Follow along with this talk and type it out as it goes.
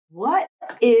What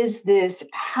is this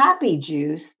happy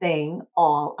juice thing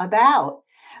all about?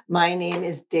 My name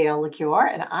is Dale LaCure,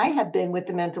 and I have been with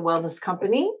the mental wellness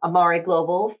company, Amare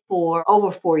Global, for over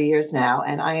 4 years now.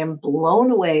 And I am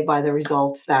blown away by the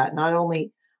results that not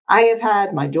only I have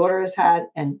had, my daughter has had,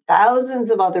 and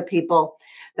thousands of other people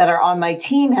that are on my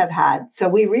team have had. So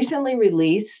we recently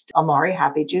released Amare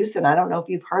Happy Juice, and I don't know if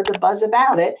you've heard the buzz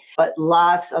about it, but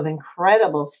lots of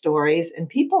incredible stories, and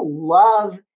people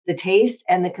love the taste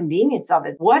and the convenience of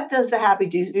it. What does the happy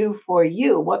juice do for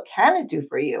you? What can it do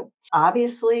for you?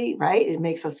 Obviously, right? It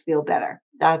makes us feel better.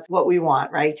 That's what we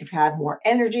want, right? To have more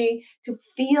energy, to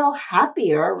feel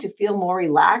happier, to feel more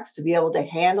relaxed, to be able to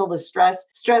handle the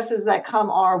stresses that come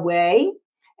our way.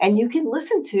 And you can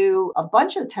listen to a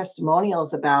bunch of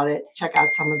testimonials about it. Check out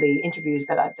some of the interviews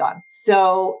that I've done.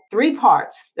 So, three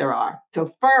parts there are.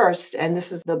 So, first, and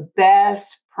this is the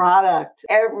best product,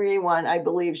 everyone I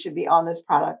believe should be on this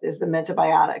product, is the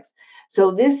Mentabiotics.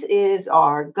 So, this is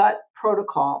our gut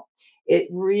protocol. It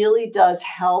really does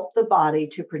help the body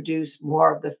to produce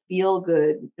more of the feel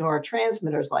good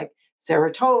neurotransmitters like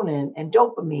serotonin and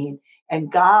dopamine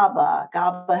and GABA.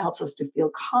 GABA helps us to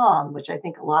feel calm, which I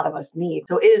think a lot of us need.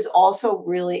 So it is also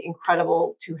really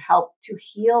incredible to help to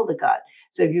heal the gut.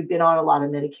 So if you've been on a lot of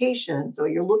medications or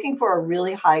you're looking for a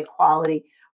really high quality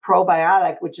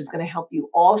probiotic, which is going to help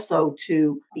you also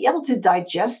to be able to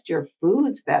digest your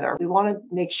foods better. We want to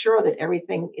make sure that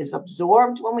everything is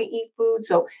absorbed when we eat food.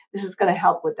 So this is going to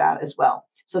help with that as well.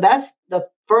 So that's the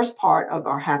first part of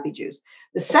our happy juice.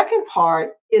 The second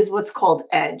part is what's called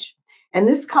Edge. And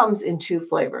this comes in two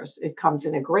flavors. It comes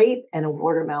in a grape and a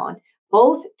watermelon.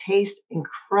 Both taste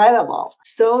incredible,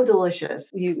 so delicious.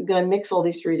 You're going to mix all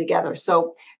these three together.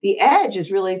 So the Edge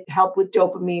is really help with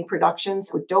dopamine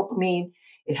productions. With dopamine,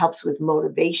 it helps with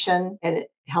motivation and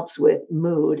it helps with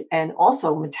mood and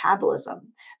also metabolism.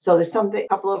 So there's a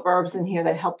couple of herbs in here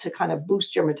that help to kind of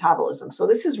boost your metabolism. So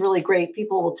this is really great.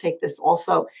 People will take this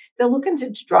also. They're looking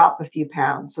to drop a few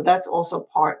pounds. So that's also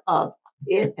part of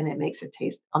it, and it makes it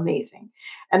taste amazing.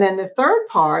 And then the third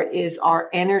part is our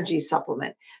energy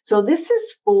supplement. So this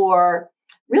is for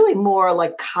really more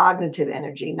like cognitive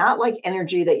energy, not like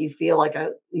energy that you feel like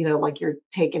like you're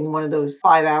taking one of those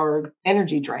 5-hour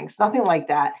energy drinks, nothing like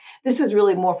that. This is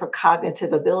really more for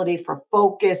cognitive ability, for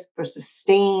focus, for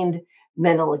sustained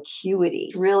mental acuity.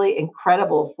 It's really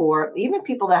incredible for even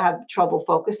people that have trouble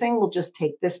focusing will just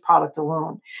take this product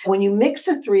alone. When you mix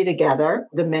the three together,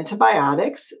 the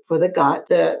Mentabiotics for the gut,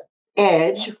 the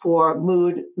Edge for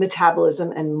mood,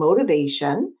 metabolism, and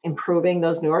motivation, improving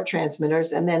those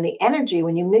neurotransmitters. And then the energy,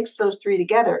 when you mix those three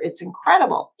together, it's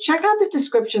incredible. Check out the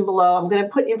description below. I'm going to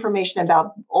put information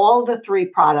about all the three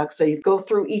products. So you go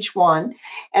through each one,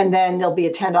 and then there'll be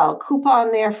a $10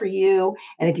 coupon there for you.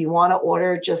 And if you want to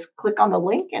order, just click on the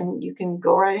link and you can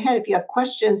go right ahead. If you have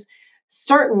questions,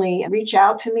 certainly reach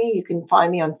out to me. You can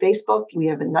find me on Facebook. We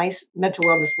have a nice Mental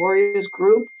Wellness Warriors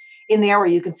group in there where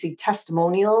you can see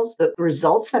testimonials. The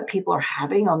results that people are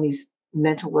having on these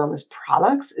mental wellness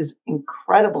products is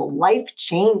incredible, life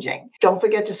changing. Don't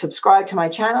forget to subscribe to my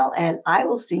channel, and I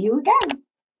will see you again.